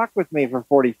down and talk with me for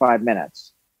 45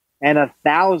 minutes. And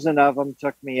 1,000 of them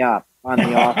took me up on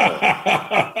the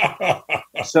offer.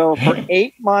 So for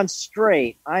 8 months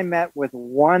straight, I met with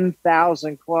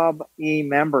 1,000 Club E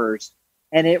members,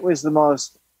 and it was the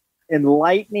most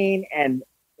enlightening and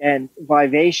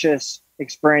vivacious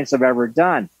experience I've ever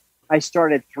done. I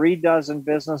started 36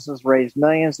 businesses, raised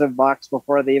millions of bucks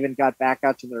before they even got back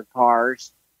out to their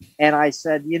cars. And I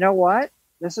said, you know what?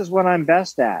 This is what I'm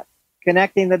best at,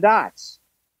 connecting the dots.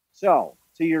 So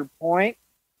to your point,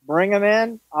 bring them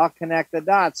in. I'll connect the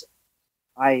dots.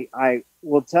 I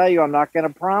will tell you, I'm not going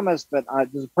to promise, but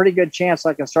there's a pretty good chance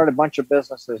I can start a bunch of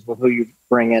businesses with who you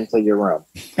bring into your room.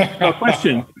 A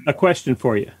question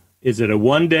for you. Is it a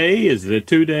 1 day? Is it a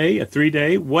 2 day? A 3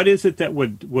 day? What is it that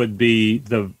would be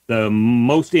the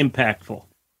most impactful?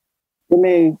 Give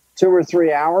me 2 or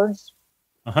 3 hours.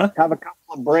 Uh-huh. Have a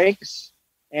couple of breaks,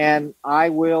 and I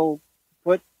will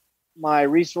put my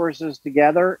resources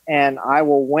together, and I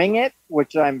will wing it,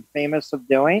 which I'm famous of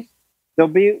doing. There'll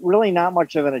be really not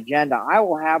much of an agenda. I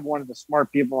will have one of the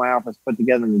smart people in my office put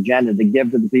together an agenda to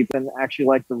give to the people that actually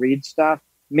like to read stuff.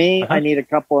 Me, I need a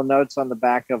couple of notes on the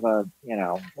back of a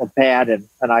pad,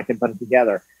 and I can put it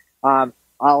together.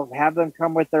 I'll have them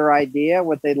come with their idea,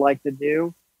 what they'd like to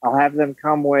do. I'll have them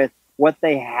come with what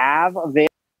they have available.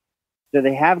 Do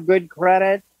they have good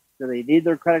credit? Do they need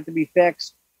their credit to be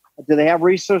fixed? Do they have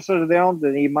resources of their own?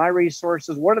 Do they need my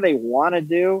resources? What do they want to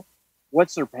do?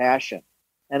 What's their passion?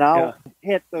 And I'll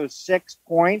hit those 6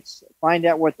 points, find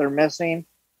out what they're missing,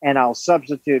 and I'll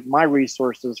substitute my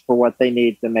resources for what they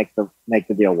need to make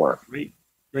the deal work.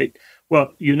 Great.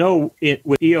 Well,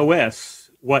 with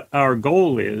EOS, what our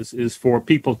goal is for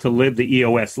people to live the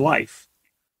EOS life.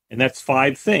 And that's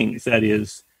 5 things. That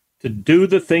is, to do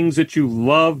the things that you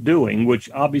love doing, which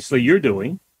obviously you're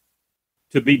doing,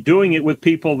 to be doing it with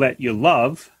people that you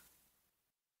love,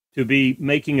 to be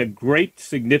making a great,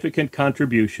 significant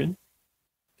contribution,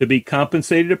 to be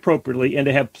compensated appropriately, and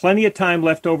to have plenty of time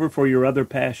left over for your other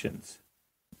passions.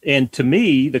 And to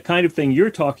me, the kind of thing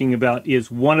you're talking about is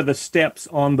one of the steps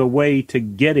on the way to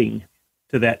getting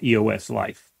to that EOS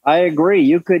life. I agree.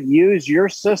 You could use your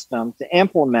system to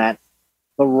implement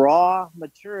the raw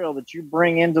material that you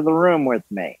bring into the room with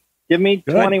me. Give me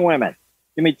 20 women.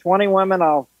 Give me 20 women.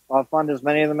 I'll fund as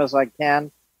many of them as I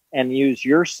can and use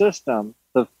your system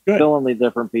to fill in the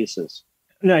different pieces.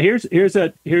 Now, here's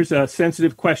a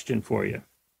sensitive question for you.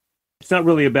 It's not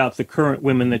really about the current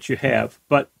women that you have,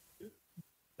 but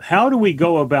how do we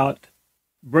go about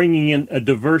bringing in a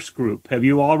diverse group? Have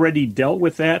you already dealt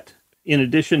with that in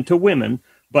addition to women,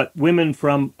 but women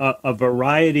from a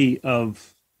variety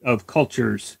of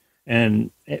cultures, and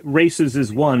races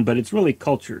is one, but it's really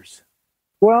cultures?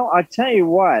 Well, I tell you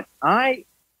what, I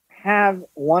have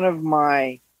one of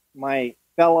my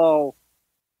fellow,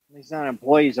 he's not an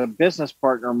employee, he's a business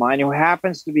partner of mine who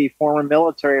happens to be former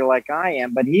military like I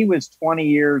am, but he was 20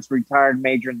 years retired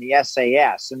major in the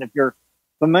SAS. And if you're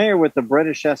familiar with the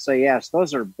British SAS,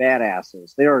 those are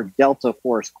badasses. They are Delta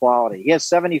Force quality. He has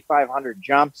 7,500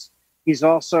 jumps. He's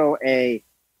also a,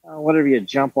 whatever you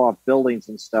jump off buildings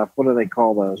and stuff, what do they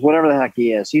call those? Whatever the heck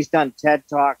he is. He's done TED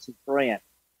Talks. He's brilliant.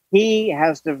 He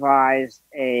has devised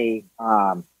a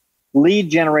lead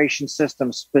generation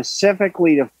system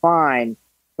specifically to find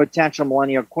potential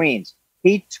millennial queens.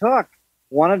 He took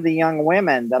one of the young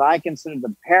women that I consider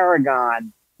the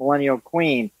paragon millennial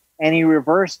queen, and he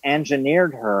reverse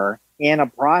engineered her in a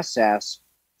process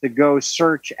to go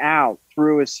search out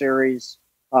through a series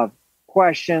of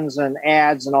questions and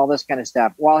ads and all this kind of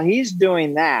stuff. While he's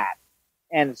doing that,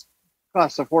 and it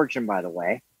costs a fortune, by the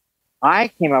way, I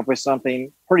came up with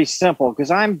something pretty simple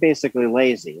because I'm basically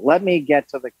lazy. Let me get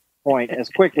to the point as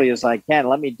quickly as I can.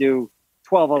 Let me do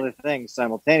 12 other things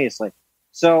simultaneously.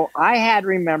 So I had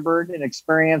remembered an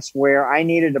experience where I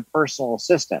needed a personal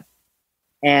assistant.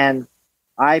 And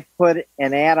I put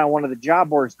an ad on one of the job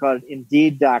boards called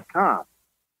Indeed.com.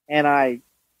 And I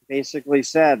basically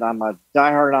said, I'm a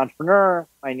diehard entrepreneur.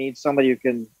 I need somebody who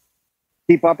can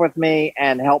keep up with me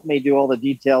and help me do all the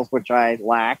details, which I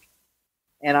lack.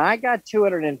 And I got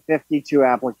 252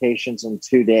 applications in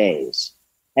 2 days.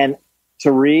 And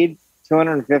to read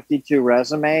 252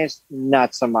 resumes,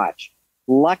 not so much.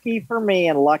 Lucky for me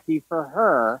and lucky for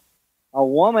her, a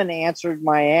woman answered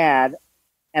my ad,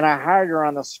 and I hired her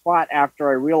on the spot after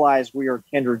I realized we were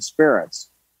kindred spirits.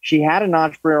 She had an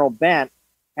entrepreneurial bent,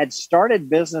 had started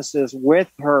businesses with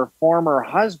her former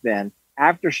husband.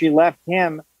 After she left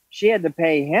him, she had to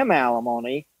pay him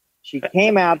alimony. She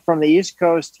came out from the East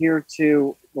Coast here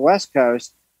to the West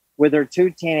Coast with her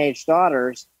 2 teenage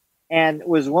daughters and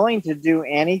was willing to do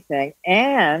anything.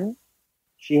 And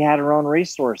she had her own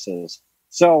resources.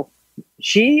 So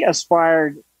she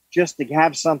aspired just to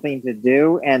have something to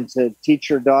do and to teach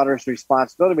her daughters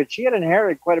responsibility. But she had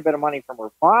inherited quite a bit of money from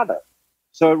her father.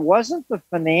 So it wasn't the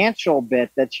financial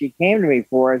bit that she came to me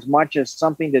for as much as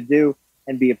something to do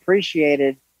and be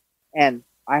appreciated. And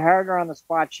I hired her on the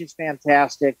spot. She's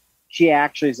fantastic. She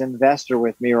actually is an investor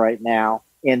with me right now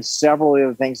in several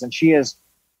other things. And she has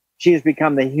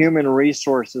become the human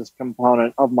resources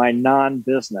component of my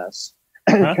non-business,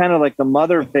 kind of like the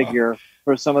mother figure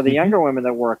for some of the younger women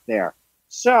that work there.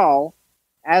 So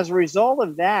as a result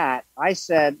of that, I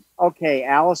said, okay,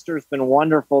 Alistair's been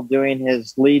wonderful doing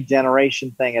his lead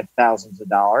generation thing at thousands of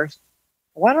dollars.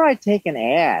 Why don't I take an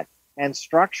ad and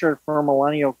structure it for a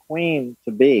millennial queen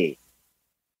to be?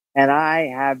 And I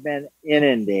have been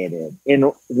inundated. In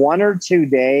 1 or 2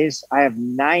 days, I have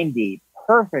 90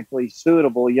 perfectly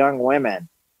suitable young women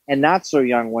and not so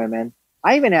young women.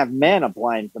 I even have men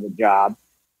applying for the job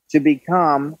to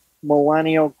become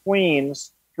millennial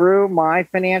queens through my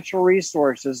financial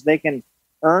resources. They can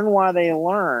earn while they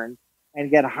learn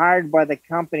and get hired by the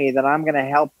company that I'm going to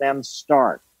help them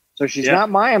start. So she's not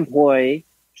my employee.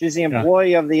 She's the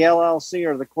employee of the LLC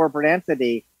or the corporate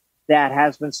entity that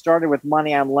has been started with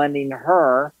money I'm lending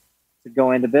her to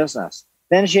go into business.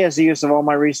 Then she has the use of all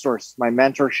my resources, my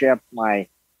mentorship,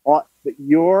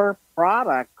 your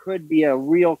product could be a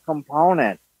real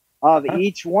component of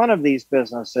each one of these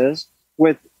businesses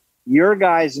with your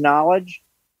guys' knowledge.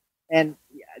 And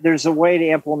there's a way to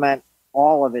implement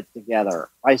all of it together.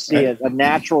 I see a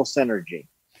natural synergy.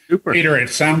 Super. Peter, it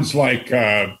sounds like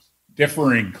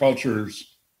differing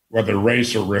cultures, whether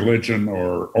race or religion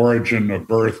or origin of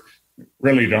birth,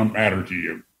 really don't matter to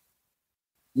you.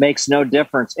 Makes no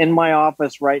difference. In my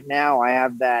office right now, I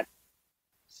have that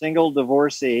single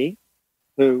divorcee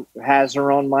who has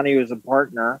her own money, who's a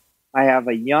partner. I have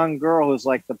a young girl who's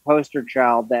like the poster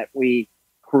child that we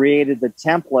created the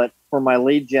template for my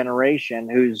lead generation,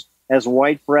 who's has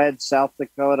white bread, South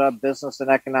Dakota, business and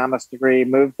economics degree,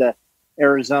 moved to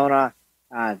Arizona,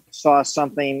 saw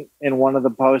something in one of the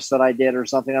posts that I did or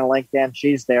something on LinkedIn.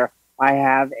 She's there. I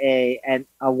have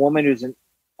a woman who's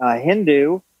a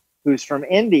Hindu who's from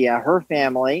India, her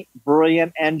family,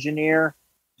 brilliant engineer,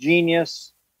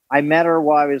 genius. I met her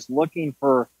while I was looking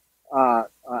for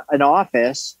an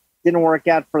office. Didn't work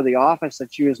out for the office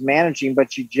that she was managing,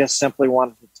 but she just simply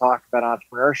wanted to talk about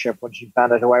entrepreneurship when she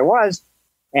found out who I was.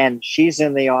 And she's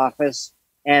in the office,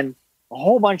 and a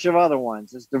whole bunch of other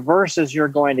ones, as diverse as you're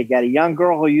going to get. A young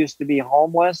girl who used to be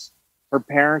homeless. Her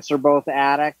parents are both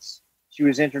addicts. She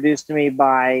was introduced to me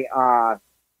by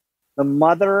the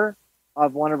mother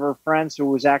of one of her friends who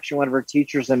was actually one of her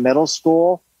teachers in middle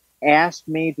school, asked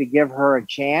me to give her a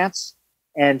chance,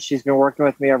 and she's been working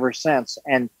with me ever since.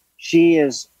 And she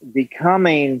is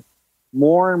becoming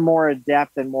more and more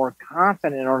adept and more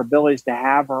confident in her abilities to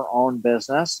have her own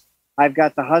business. I've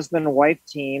got the husband and wife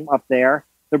team up there.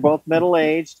 They're both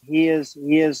middle-aged. He is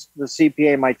the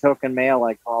CPA, my token male,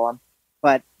 I call him.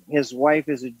 But his wife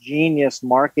is a genius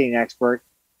marketing expert.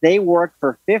 They worked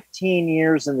for 15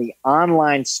 years in the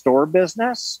online store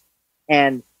business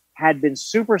and had been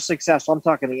super successful. I'm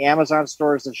talking the Amazon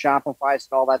stores, the Shopify's,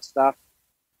 and all that stuff.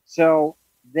 So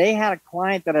they had a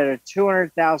client that had a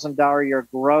 $200,000 a year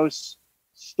gross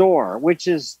store, which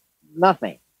is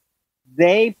nothing.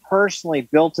 They personally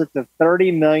built it to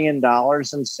 $30 million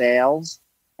in sales,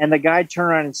 and the guy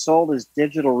turned around and sold his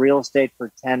digital real estate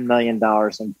for $10 million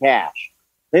in cash.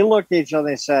 They looked at each other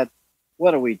and said,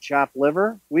 what do we, chop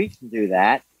liver? We can do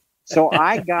that. So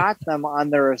I got them on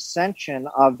their ascension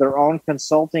of their own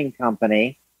consulting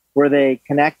company, where they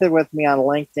connected with me on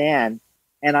LinkedIn,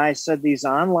 And I said, these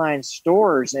online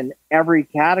stores in every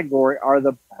category are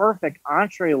the perfect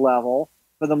entree level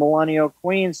for the millennial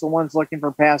queens, the ones looking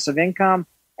for passive income,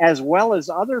 as well as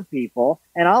other people.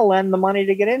 And I'll lend the money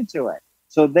to get into it.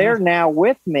 So they're now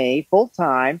with me full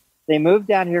time. They moved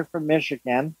down here from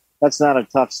Michigan. That's not a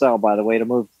tough sell, by the way, to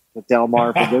move to Del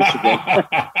Mar from Michigan.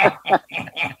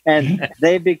 And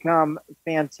they become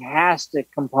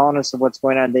fantastic components of what's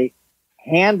going on. They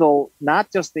handle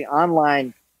not just the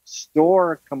online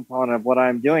store component of what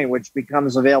I'm doing, which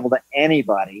becomes available to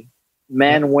anybody,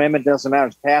 men, women, doesn't matter.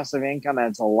 It's passive income, and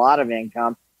it's a lot of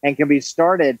income, and can be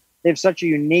started. They have such a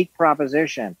unique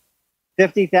proposition.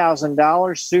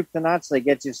 $50,000 soup to nuts. They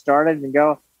get you started and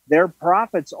go. Their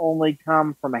profits only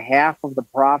come from half of the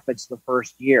profits the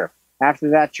first year.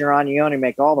 After that, you're on your own and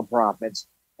make all the profits.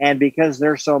 And because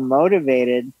they're so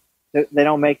motivated, they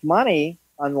don't make money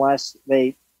unless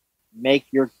they make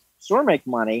your store make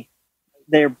money.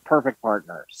 They're perfect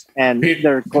partners. And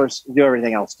they're, of course, do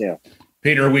everything else too.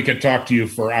 Peter, we could talk to you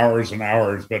for hours and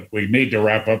hours, but we need to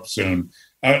wrap up soon.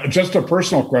 Just a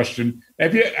personal question.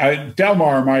 Have you, Del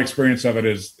Mar, my experience of it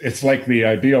is it's like the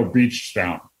ideal beach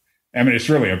town. I mean, it's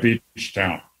really a beach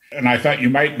town. And I thought you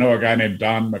might know a guy named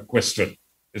Don McQuiston.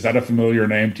 Is that a familiar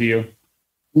name to you?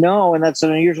 No, and that's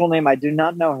an unusual name. I do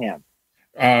not know him.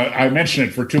 I mention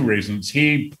it for two reasons.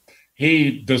 He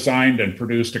designed and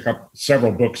produced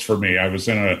several books for me. I was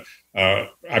in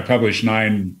I published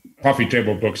 9 coffee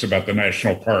table books about the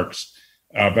national parks,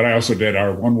 but I also did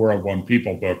our One World, One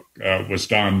People book, was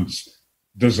Don's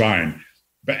design.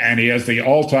 And he has the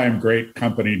all-time great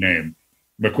company name,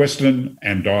 McQuiston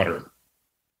and Daughter.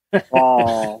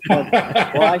 Oh, well,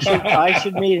 I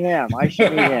should meet him.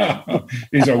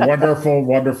 He's a wonderful,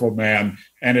 wonderful man.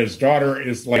 And his daughter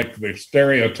is like the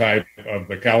stereotype of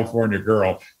the California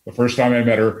girl. The first time I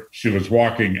met her, she was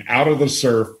walking out of the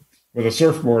surf with a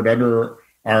surfboard under her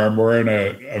arm, wearing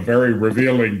a very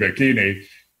revealing bikini,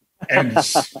 and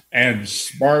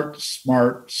smart,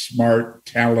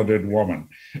 talented woman.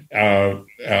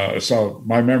 So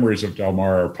my memories of Del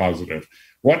Mar are positive.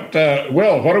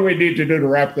 Will, what do we need to do to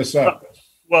wrap this up?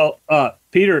 Well,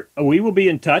 Peter, we will be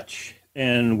in touch,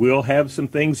 and we'll have some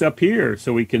things up here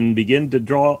so we can begin to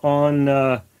draw on.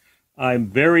 I'm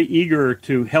very eager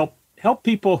to help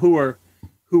people who are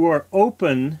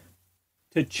open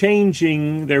to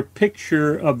changing their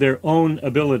picture of their own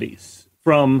abilities.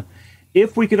 From,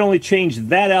 if we could only change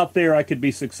that out there, I could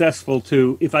be successful,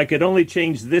 to, if I could only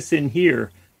change this in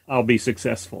here, I'll be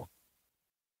successful.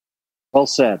 Well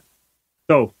said.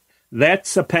 So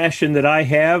that's a passion that I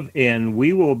have, and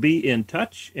we will be in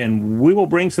touch, and we will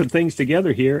bring some things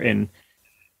together here and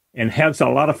have a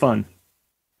lot of fun.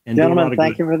 And gentlemen,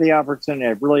 thank you for the opportunity.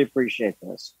 I really appreciate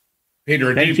this.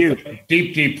 Peter,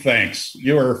 deep thanks.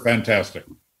 You are fantastic.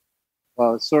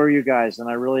 Well, so are you guys, and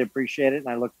I really appreciate it, and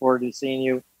I look forward to seeing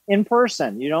you in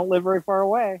person. You don't live very far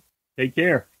away. Take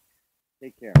care.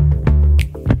 Take care.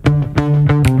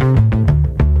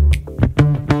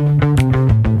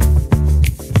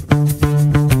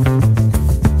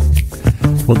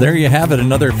 Well, there you have it.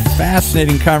 Another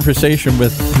fascinating conversation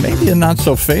with maybe a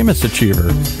not-so-famous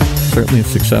achiever. Certainly a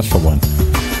successful one.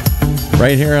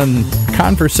 Right here on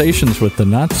Conversations with the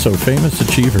Not-So-Famous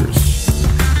Achievers.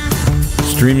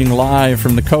 Streaming live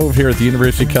from the Cove here at the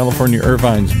University of California,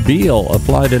 Irvine's Beale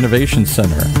Applied Innovation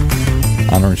Center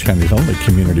on Orange County's only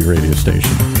community radio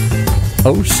station,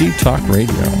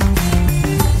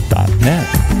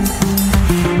 octalkradio.net.